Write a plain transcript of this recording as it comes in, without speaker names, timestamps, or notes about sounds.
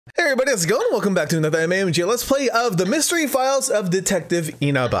Hey everybody, how's it going? Welcome back to another MAMG Let's Play of the Mystery Files of Detective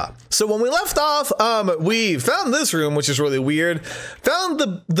Inaba. So when we left off, we found this room, which is really weird. Found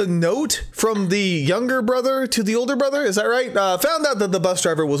the note from the younger brother to the older brother, is that right? Found out that the bus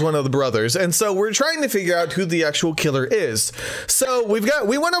driver was one of the brothers, and so we're trying to figure out who the actual killer is. So we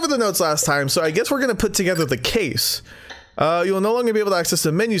went over the notes last time, so I guess we're gonna put together the case. You will no longer be able to access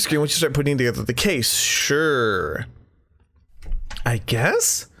the menu screen once you start putting together the case. Sure. I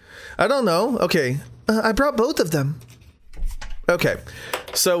guess? I don't know. Okay, I brought both of them. Okay,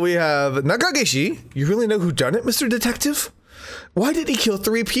 so we have Nakageshi. You really know who done it, Mr. Detective? Why did he kill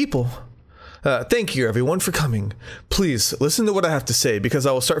 3 people? Thank you, everyone, for coming. Please, listen to what I have to say, because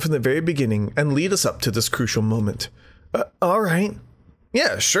I will start from the very beginning and lead us up to this crucial moment. All right.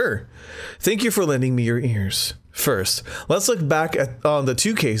 Yeah, sure. Thank you for lending me your ears. First, let's look back on the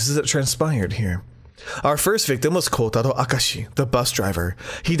 2 cases that transpired here. Our first victim was Kotaro Akashi, the bus driver.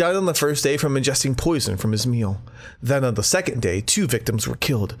 He died on the first day from ingesting poison from his meal. Then on the second day, 2 victims were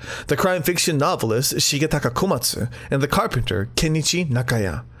killed. The crime fiction novelist Shigetaka Komatsu and the carpenter Kenichi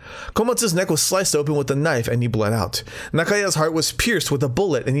Nakaya. Komatsu's neck was sliced open with a knife and he bled out. Nakaya's heart was pierced with a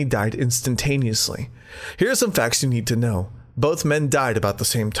bullet and he died instantaneously. Here are some facts you need to know. Both men died about the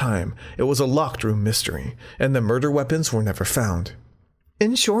same time. It was a locked room mystery, and the murder weapons were never found.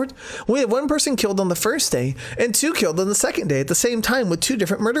 In short, we have 1 person killed on the first day and 2 killed on the second day at the same time with 2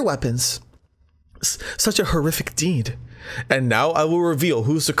 different murder weapons. Such a horrific deed. And now I will reveal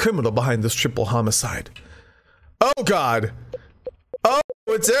who's the criminal behind this triple homicide. Oh God. Oh,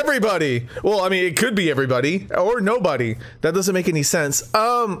 it's everybody. Well, I mean, it could be everybody or nobody. That doesn't make any sense.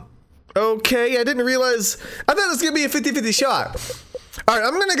 Okay, I didn't realize. I thought it was gonna be a 50-50 shot. All right,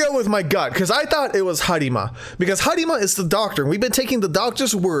 I'm gonna go with my gut because I thought it was Harima, because Harima is the doctor and we've been taking the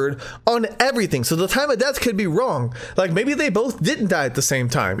doctor's word on everything, so the time of death could be wrong. Like maybe they both didn't die at the same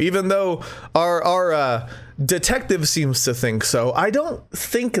time, even though our detective seems to think so. I don't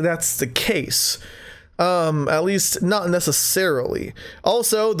think that's the case. At least not necessarily.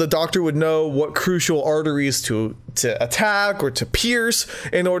 Also, the doctor would know what crucial arteries to attack or to pierce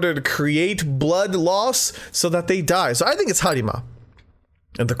in order to create blood loss so that they die. So I think it's Harima.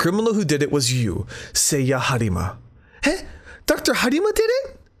 And the criminal who did it was you, Seiya Harima. Hey, Dr. Harima did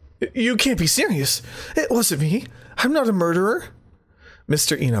it? You can't be serious. It wasn't me. I'm not a murderer.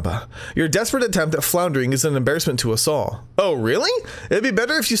 Mr. Inaba, your desperate attempt at floundering is an embarrassment to us all. Oh, really? It'd be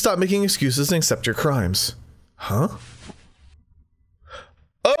better if you stopped making excuses and accept your crimes. Huh?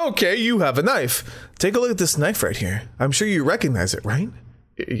 Okay, you have a knife. Take a look at this knife right here. I'm sure you recognize it, right?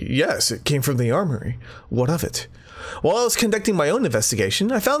 Yes, it came from the armory. What of it? While I was conducting my own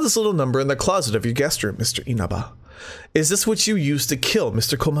investigation, I found this little number in the closet of your guest room, Mr. Inaba. Is this what you used to kill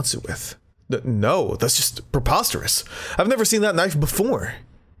Mr. Komatsu with? No, that's just preposterous. I've never seen that knife before.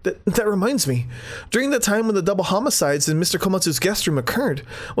 That reminds me. During the time when the double homicides in Mr. Komatsu's guest room occurred,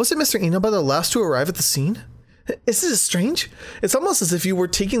 wasn't Mr. Inaba the last to arrive at the scene? Isn't this strange? It's almost as if you were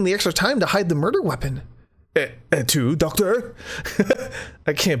taking the extra time to hide the murder weapon. Too, Doctor?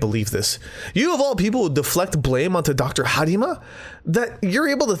 I can't believe this. You of all people would deflect blame onto Dr. Harima? That you're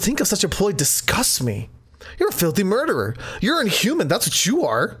able to think of such a ploy disgusts me. You're a filthy murderer. You're inhuman, that's what you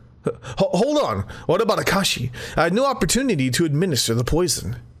are. Hold on. What about Akashi? I had no opportunity to administer the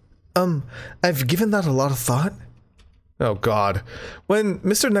poison. I've given that a lot of thought. Oh God. When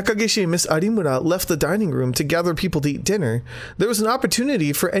Mr. Nakageshi and Miss Arimura left the dining room to gather people to eat dinner, there was an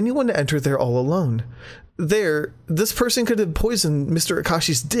opportunity for anyone to enter there all alone. This person could have poisoned Mr.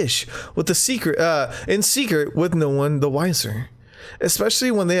 Akashi's dish with in secret with no one the wiser. Especially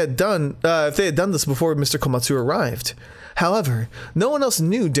when they had if they had done this before Mr. Komatsu arrived. However, no one else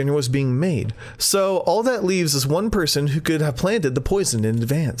knew dinner was being made, so all that leaves is 1 person who could have planted the poison in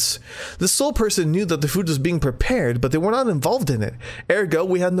advance. The sole person knew that the food was being prepared, but they were not involved in it. Ergo,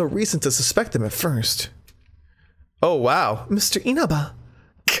 we had no reason to suspect them at first. Oh wow, Mr. Inaba.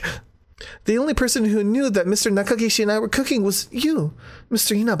 The only person who knew that Mr. Nakageshi and I were cooking was you,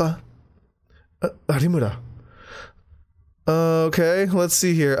 Mr. Inaba. Arimura. Okay, let's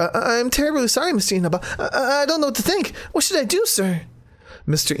see here. I'm terribly sorry, Mr. Inaba. I don't know what to think. What should I do, sir?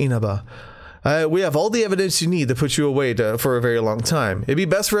 Mr. Inaba, we have all the evidence you need to put you away for a very long time. It'd be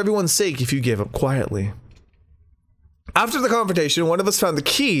best for everyone's sake if you gave up quietly. After the confrontation, one of us found the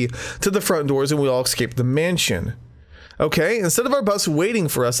key to the front doors and we all escaped the mansion. Okay, instead of our bus waiting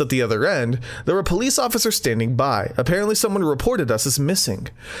for us at the other end, there were police officers standing by. Apparently someone reported us as missing.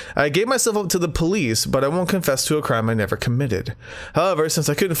 I gave myself up to the police, but I won't confess to a crime I never committed. However, since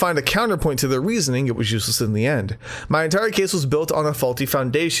I couldn't find a counterpoint to their reasoning, it was useless in the end. My entire case was built on a faulty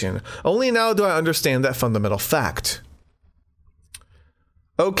foundation. Only now do I understand that fundamental fact.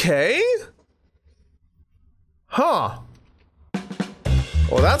 Okay. Huh.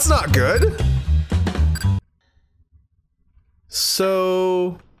 Well, that's not good.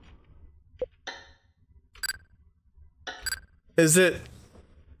 So... is it...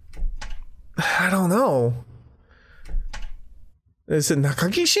 I don't know. Is it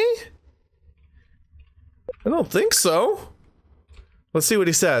Nakagishi? I don't think so. Let's see what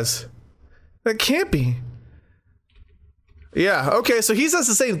he says. That can't be. Yeah, okay, so he says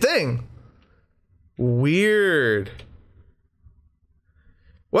the same thing. Weird.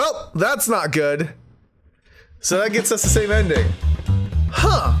 Well, that's not good. So that gets us the same ending.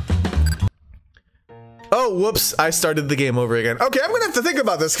 Huh. Oh, whoops, I started the game over again. Okay, I'm gonna have to think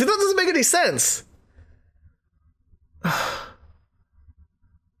about this, because that doesn't make any sense. I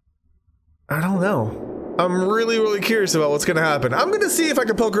don't know. I'm really curious about what's gonna happen. I'm gonna see if I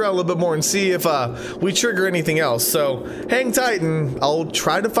can poke around a little bit more and see if we trigger anything else. So hang tight and I'll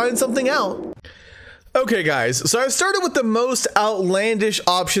try to find something out. Okay guys, so I started with the most outlandish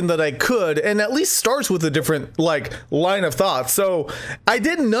option that I could, and at least starts with a different, like, line of thought. So I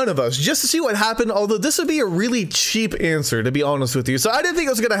did none of us, just to see what happened, although this would be a really cheap answer, to be honest with you. So I didn't think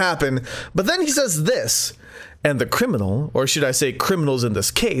it was gonna happen, but then he says this, and the criminal, or should I say criminals in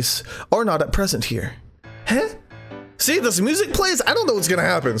this case, are not at present here. Huh? See, this music plays, I don't know what's gonna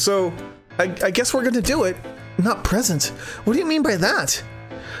happen, so I guess we're gonna do it. Not present? What do you mean by that?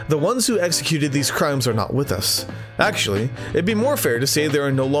 The ones who executed these crimes are not with us. Actually, it'd be more fair to say they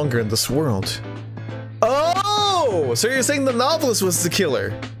are no longer in this world. Oh, so you're saying the novelist was the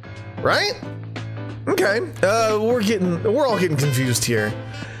killer, right? Okay, we're all getting confused here.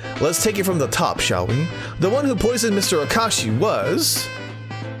 Let's take it from the top, shall we? The one who poisoned Mr. Akashi was...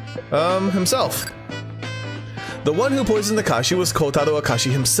 himself. The one who poisoned Akashi was Kotaro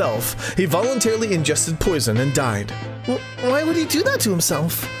Akashi himself. He voluntarily ingested poison and died. Why would he do that to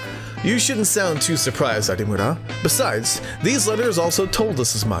himself? You shouldn't sound too surprised, Adimura. Besides, these letters also told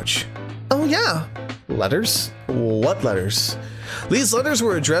us as much. Oh yeah. Letters? What letters? These letters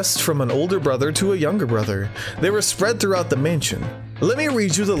were addressed from an older brother to a younger brother. They were spread throughout the mansion. Let me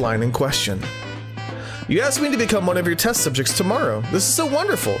read you the line in question. You asked me to become one of your test subjects tomorrow. This is so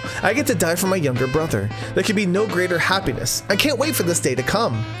wonderful. I get to die for my younger brother. There can be no greater happiness. I can't wait for this day to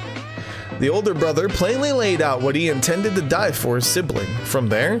come. The older brother plainly laid out what he intended to die for his sibling. From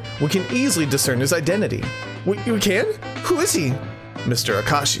there, we can easily discern his identity. We can? Who is he? Mr.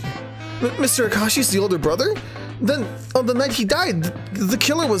 Akashi. Mr. Akashi's the older brother? Then, on the night he died, the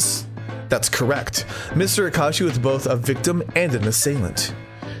killer was... That's correct. Mr. Akashi was both a victim and an assailant.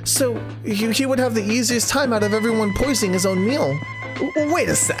 So, he would have the easiest time out of everyone poisoning his own meal. Wait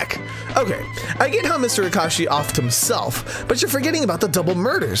a sec. Okay, I get how Mr. Akashi offed himself, but you're forgetting about the double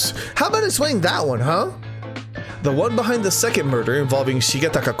murders. How about explaining that one, huh? The one behind the second murder involving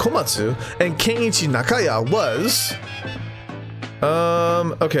Shigetaka Komatsu and Kenichi Nakaya was...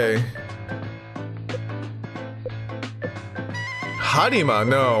 okay. Harima,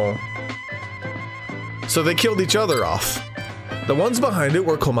 no. So they killed each other off. The ones behind it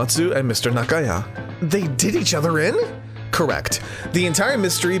were Komatsu and Mr. Nakaya. They did each other in? Correct. The entire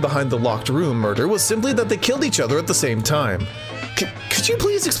mystery behind the locked room murder was simply that they killed each other at the same time. Could you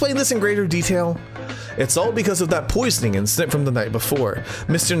please explain this in greater detail? It's all because of that poisoning incident from the night before.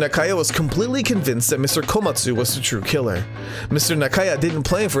 Mr. Nakaya was completely convinced that Mr. Komatsu was the true killer. Mr. Nakaya didn't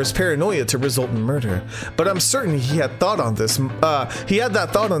plan for his paranoia to result in murder, but I'm certain he had thought on this. He had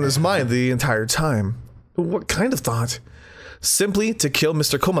that thought on his mind the entire time. What kind of thought? Simply to kill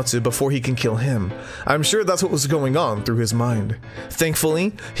Mr. Komatsu before he can kill him. I'm sure that's what was going on through his mind.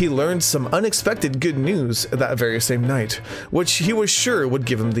 Thankfully, he learned some unexpected good news that very same night, which he was sure would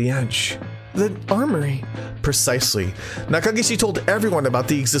give him the edge. The armory. Precisely. Nakagishi told everyone about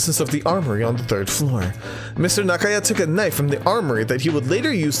the existence of the armory on the 3rd floor. Mr. Nakaya took a knife from the armory that he would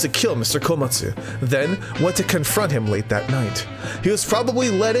later use to kill Mr. Komatsu, then went to confront him late that night. He was probably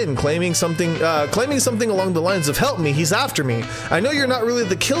let in claiming something along the lines of, "Help me, he's after me. I know you're not really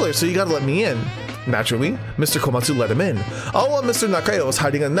the killer, so you gotta let me in." Naturally, Mr. Komatsu let him in, all while Mr. Nakaya was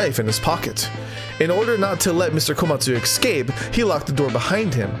hiding a knife in his pocket. In order not to let Mr. Komatsu escape, he locked the door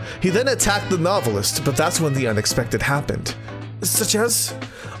behind him. He then attacked the novelist, but that's when the unexpected happened. Such as?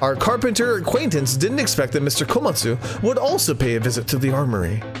 Our carpenter acquaintance didn't expect that Mr. Komatsu would also pay a visit to the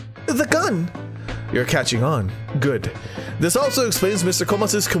armory. The gun! You're catching on. Good. This also explains Mr.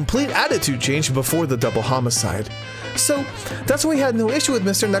 Komatsu's complete attitude change before the double homicide. So, that's why he had no issue with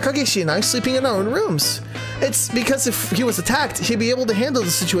Mr. Nakagishi and I sleeping in our own rooms. It's because if he was attacked, he'd be able to handle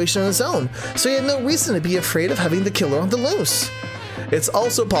the situation on his own, so he had no reason to be afraid of having the killer on the loose. It's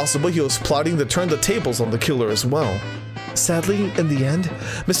also possible he was plotting to turn the tables on the killer as well. Sadly, in the end,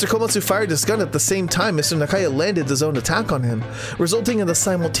 Mr. Komatsu fired his gun at the same time Mr. Nakaya landed his own attack on him, resulting in the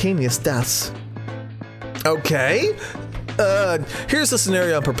simultaneous deaths. Okay. Here's the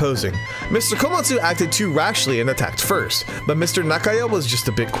scenario I'm proposing. Mr. Komatsu acted too rashly and attacked first, but Mr. Nakaya was just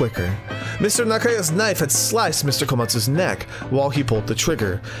a bit quicker. Mr. Nakaya's knife had sliced Mr. Komatsu's neck while he pulled the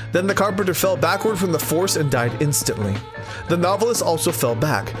trigger. Then the carpenter fell backward from the force and died instantly. The novelist also fell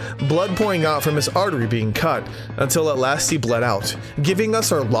back, blood pouring out from his artery being cut, until at last he bled out, giving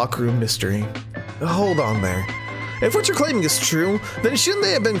us our locker room mystery. Hold on there. If what you're claiming is true, then shouldn't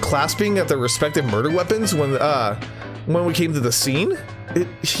they have been clasping at their respective murder weapons when we came to the scene?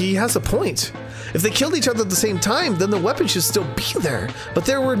 He has a point. If they killed each other at the same time, then the weapon should still be there, but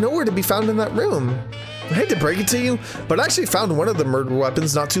they were nowhere to be found in that room. I hate to break it to you, but I actually found one of the murder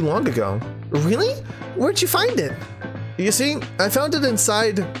weapons not too long ago. Really? Where'd you find it? You see, I found it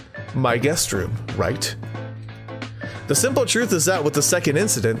inside my guest room, right? The simple truth is that with the second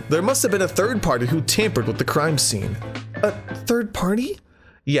incident, there must have been a third party who tampered with the crime scene. A third party?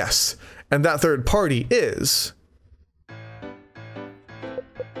 Yes, and that third party is...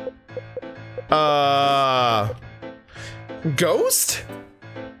 Ghost?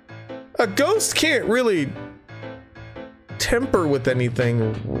 A ghost can't really tamper with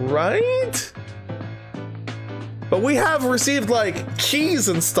anything, right? But we have received, like, keys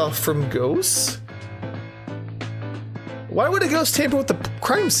and stuff from ghosts. Why would a ghost tamper with the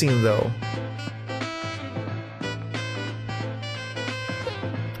crime scene, though?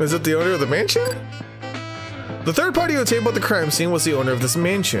 Is it the owner of the mansion? The third party who tampered with the crime scene was the owner of this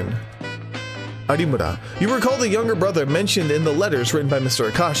mansion. Arimura, you recall the younger brother mentioned in the letters written by Mr.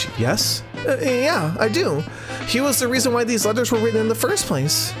 Akashi, yes? Yeah, I do. He was the reason why these letters were written in the first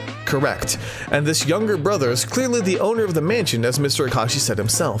place. Correct. And this younger brother is clearly the owner of the mansion, as Mr. Akashi said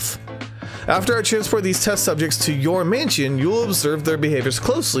himself. After I transport these test subjects to your mansion, you will observe their behaviors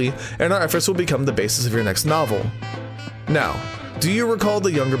closely, and our efforts will become the basis of your next novel. Now, do you recall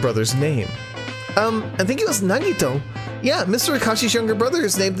the younger brother's name? I think it was Nagito. Yeah, Mr. Akashi's younger brother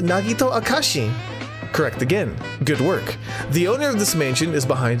is named Nagito Akashi. Correct again. Good work. The owner of this mansion is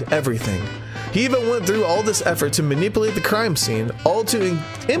behind everything. He even went through all this effort to manipulate the crime scene, all to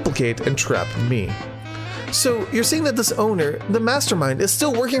implicate and trap me. So you're saying that this owner, the mastermind, is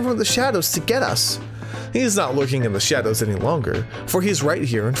still working from the shadows to get us? He's not lurking in the shadows any longer, for he's right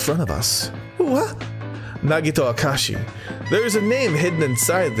here in front of us. What? Nagito Akashi. There's a name hidden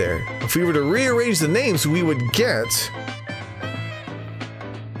inside there. If we were to rearrange the names, we would get...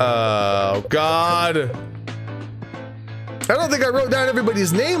 Oh, God. I don't think I wrote down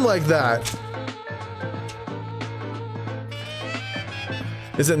everybody's name like that.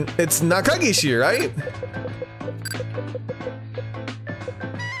 It's Nakagishi, right?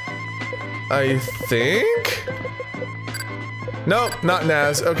 I think? Nope, not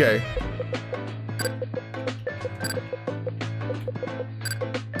Naz. Okay.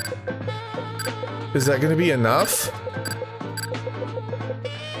 Is that gonna be enough?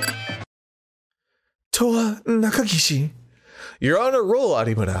 Toa Nakagishi. You're on a roll,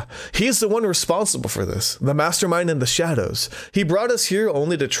 Arimura. He's the one responsible for this, the mastermind in the shadows. He brought us here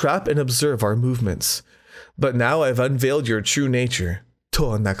only to trap and observe our movements. But now I've unveiled your true nature,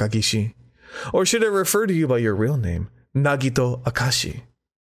 Toa Nakagishi. Or should I refer to you by your real name, Nagito Akashi?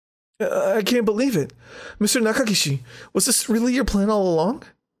 I can't believe it. Mr. Nakagishi, was this really your plan all along?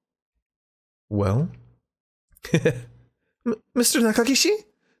 Well? Mr. Nakagishi?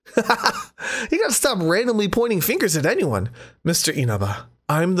 You gotta stop randomly pointing fingers at anyone. Mr. Inaba,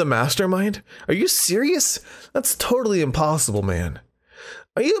 I'm the mastermind? Are you serious? That's totally impossible, man.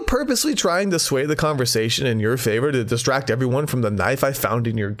 Are you purposely trying to sway the conversation in your favor to distract everyone from the knife I found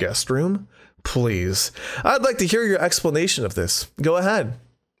in your guest room? Please, I'd like to hear your explanation of this. Go ahead.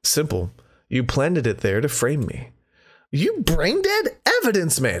 Simple. You planted it there to frame me. You brain dead?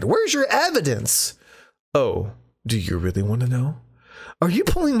 Evidence, man. Where's your evidence? Oh, do you really want to know? Are you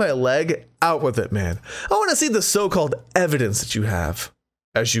pulling my leg? Out with it, man. I want to see the so-called evidence that you have.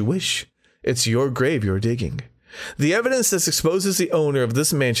 As you wish. It's your grave you're digging. The evidence that exposes the owner of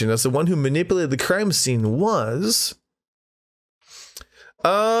this mansion as the one who manipulated the crime scene was...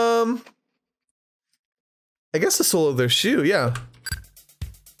 I guess the sole of their shoe, yeah.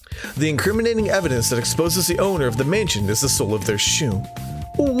 The incriminating evidence that exposes the owner of the mansion is the sole of their shoe.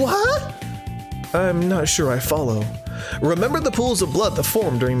 What? I'm not sure I follow. Remember the pools of blood that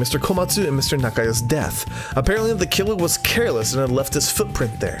formed during Mr. Komatsu and Mr. Nakaya's death. Apparently the killer was careless and had left his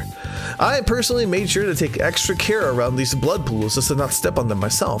footprint there. I personally made sure to take extra care around these blood pools just to not step on them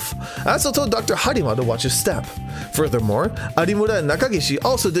myself. I also told Dr. Harima to watch his step. Furthermore, Arimura and Nakagishi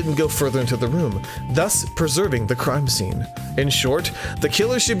also didn't go further into the room, thus preserving the crime scene. In short, the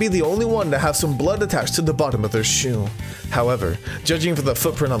killer should be the only one to have some blood attached to the bottom of their shoe. However, judging from the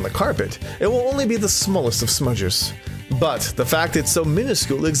footprint on the carpet, it will only be the smallest of smudges. But the fact it's so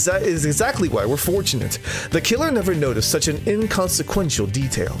minuscule is exactly why we're fortunate. The killer never noticed such an inconsequential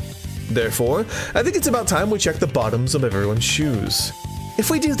detail. Therefore, I think it's about time we check the bottoms of everyone's shoes. If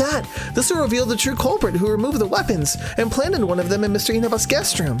we do that, this will reveal the true culprit who removed the weapons and planted one of them in Mr. Inaba's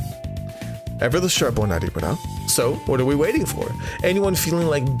guest room. Ever the sharp one, Arimura. So, what are we waiting for? Anyone feeling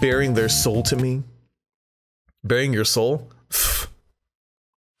like bearing their soul to me? Bearing your soul?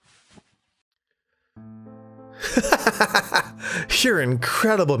 You're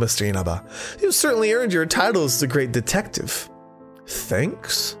incredible, Mr. Inaba. You've certainly earned your title as the great detective.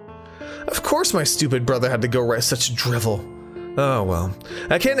 Thanks? Of course my stupid brother had to go write such drivel. Oh well,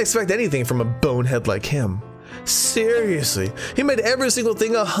 I can't expect anything from a bonehead like him. Seriously, he made every single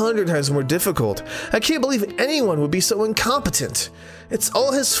thing 100 times more difficult. I can't believe anyone would be so incompetent. It's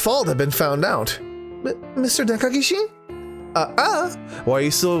all his fault I've been found out. Mr. Nakagishi? Why are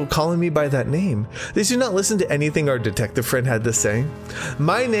you still calling me by that name? Did you not listen to anything our detective friend had to say?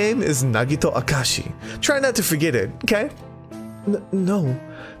 My name is Nagito Akashi. Try not to forget it, okay? No,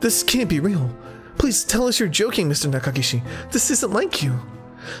 this can't be real. Please tell us you're joking, Mr. Nakagishi. This isn't like you.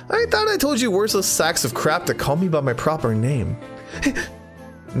 I thought I told you worthless sacks of crap to call me by my proper name.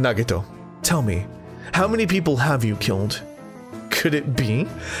 Nagito, tell me, how many people have you killed? Could it be?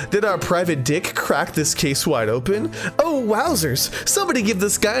 Did our private dick crack this case wide open? Oh, wowzers! Somebody give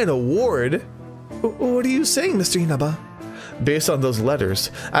this guy an award! What are you saying, Mr. Inaba? Based on those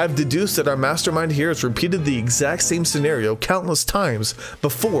letters, I've deduced that our mastermind here has repeated the exact same scenario countless times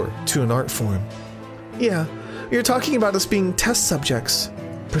before to an art form. Yeah, you're talking about us being test subjects.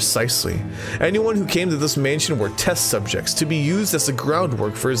 Precisely. Anyone who came to this mansion were test subjects to be used as the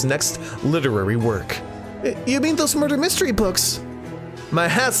groundwork for his next literary work. You mean those murder mystery books? My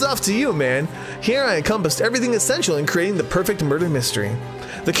hat's off to you, man. Here I encompassed everything essential in creating the perfect murder mystery.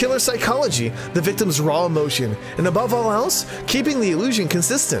 The killer's psychology, the victim's raw emotion, and above all else, keeping the illusion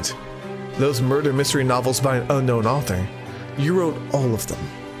consistent. Those murder mystery novels by an unknown author. You wrote all of them.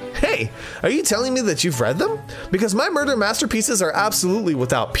 Hey, are you telling me that you've read them? Because my murder masterpieces are absolutely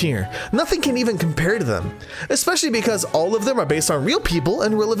without peer. Nothing can even compare to them. Especially because all of them are based on real people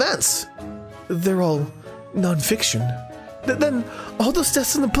and real events. They're all non-fiction. Then all those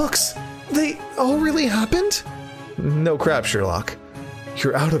deaths in the books, they all really happened? No crap, Sherlock.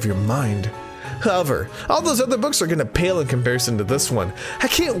 You're out of your mind. However, all those other books are gonna pale in comparison to this one. I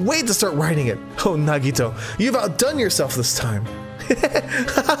can't wait to start writing it. Oh, Nagito, you've outdone yourself this time.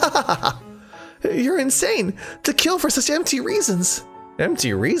 You're insane to kill for such empty reasons.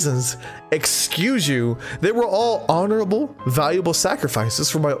 Empty reasons? Excuse you, they were all honorable, valuable sacrifices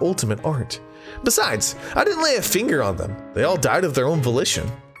for my ultimate art. Besides, I didn't lay a finger on them. They all died of their own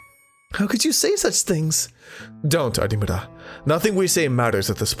volition. How could you say such things? Don't, Arimura. Nothing we say matters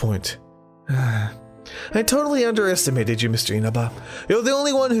at this point. I totally underestimated you, Mr. Inaba. You're the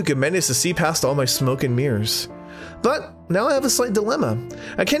only one who could manage to see past all my smoke and mirrors. But now I have a slight dilemma.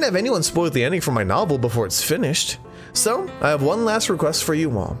 I can't have anyone spoil the ending for my novel before it's finished. So, I have one last request for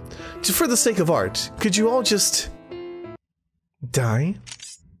you all. Just for the sake of art, could you all just die?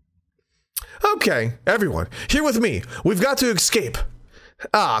 Okay, everyone, here with me. We've got to escape.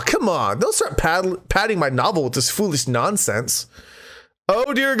 Ah, come on. Don't start padding my novel with this foolish nonsense.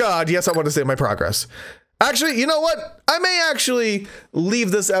 Oh, dear God. Yes, I want to save my progress. Actually, you know what? I may actually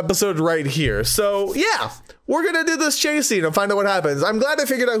leave this episode right here. So, yeah, we're going to do this chase scene and find out what happens. I'm glad I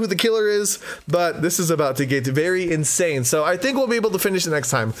figured out who the killer is, but this is about to get very insane. So I think we'll be able to finish it next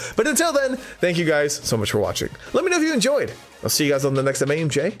time. But until then, thank you guys so much for watching. Let me know if you enjoyed. I'll see you guys on the next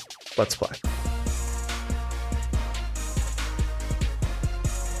MAMJ Let's Play.